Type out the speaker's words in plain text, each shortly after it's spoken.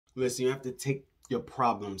Listen, you have to take your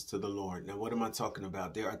problems to the Lord. Now, what am I talking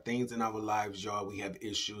about? There are things in our lives, y'all. We have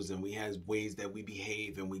issues and we have ways that we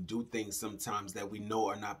behave and we do things sometimes that we know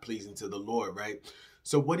are not pleasing to the Lord, right?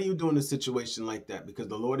 So what do you do in a situation like that? Because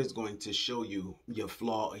the Lord is going to show you your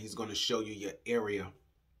flaw. Or he's going to show you your area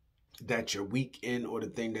that you're weak in or the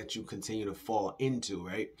thing that you continue to fall into,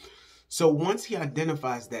 right? So once he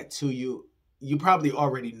identifies that to you, you probably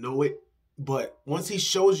already know it, but once he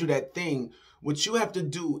shows you that thing, what you have to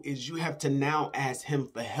do is you have to now ask him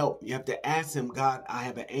for help. You have to ask him, God, I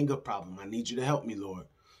have an anger problem. I need you to help me, Lord.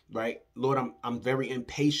 Right? Lord, I'm very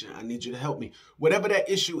impatient. I need you to help me. Whatever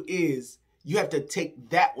that issue is, you have to take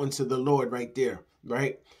that one to the Lord right there,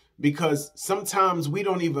 right? Because sometimes we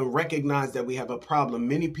don't even recognize that we have a problem.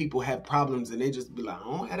 Many people have problems and they just be like, I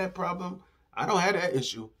don't have that problem. I don't have that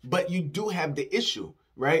issue. But you do have the issue,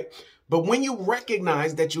 right? But when you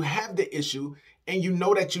recognize that you have the issue and you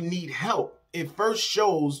know that you need help, it first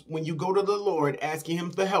shows when you go to the Lord asking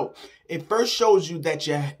him for help. It first shows you that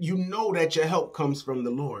you know that your help comes from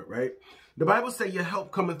the Lord, right? The Bible says your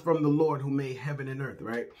help cometh from the Lord who made heaven and earth,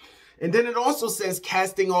 right? And then it also says,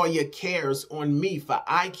 casting all your cares on me, for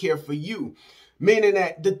I care for you. Meaning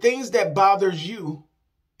that the things that bothers you,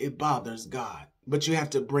 it bothers God. But you have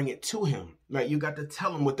to bring it to him, right? You got to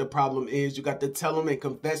tell him what the problem is. You got to tell him and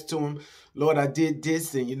confess to him, Lord, I did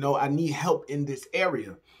this and, I need help in this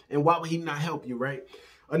area. And why would he not help you, right?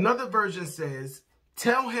 Another version says,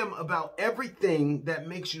 tell him about everything that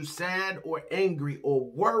makes you sad or angry or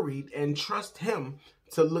worried and trust him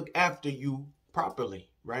to look after you properly,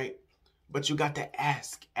 right? But you got to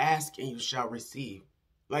ask and you shall receive.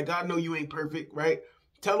 Like, God know you ain't perfect, right?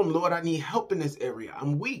 Tell him, Lord, I need help in this area.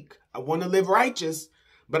 I'm weak. I want to live righteous,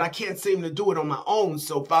 but I can't seem to do it on my own.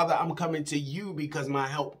 So, Father, I'm coming to you because my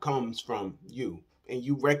help comes from you. And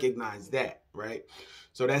you recognize that, right?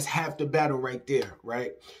 So that's half the battle right there,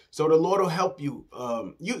 right? So the Lord will help you.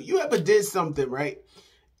 You ever did something, right?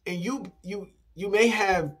 And you may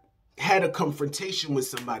have had a confrontation with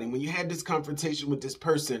somebody. When you had this confrontation with this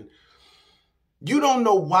person, you don't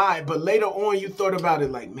know why, but later on you thought about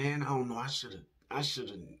it like, man, I don't know. I should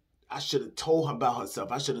have told her about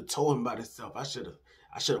herself. I should have told him about himself. I should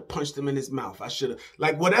have punched him in his mouth. I should have,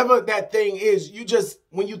 like, whatever that thing is,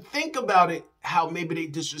 when you think about it, how maybe they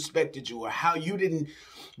disrespected you or how you didn't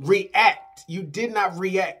react. You did not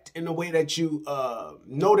react in a way that you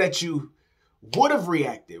know that you would have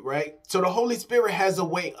reacted, right? So the Holy Spirit has a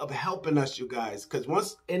way of helping us, you guys, because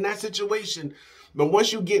once in that situation, but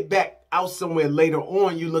once you get back out somewhere later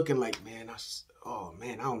on, you're looking like, man, oh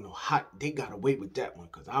man, I don't know how they got away with that one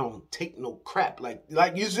because I don't take no crap. Like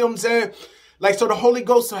you see what I'm saying? Like, so the Holy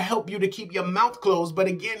Ghost will help you to keep your mouth closed. But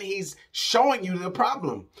again, he's showing you the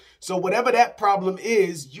problem. So whatever that problem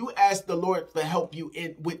is, you ask the Lord to help you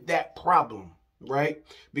with that problem, right?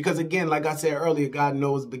 Because again, like I said earlier, God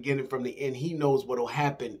knows beginning from the end. He knows what will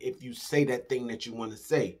happen if you say that thing that you want to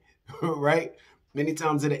say, right? Many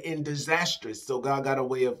times it'll end disastrous. So God got a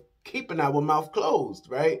way of keeping our mouth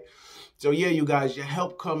closed, right? So yeah, you guys, your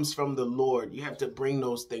help comes from the Lord. You have to bring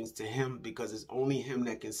those things to him because it's only him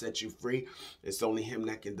that can set you free. It's only him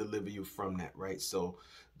that can deliver you from that, right? So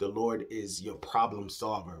the Lord is your problem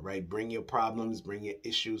solver, right? Bring your problems, bring your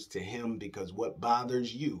issues to him because what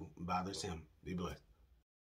bothers you bothers him. Be blessed.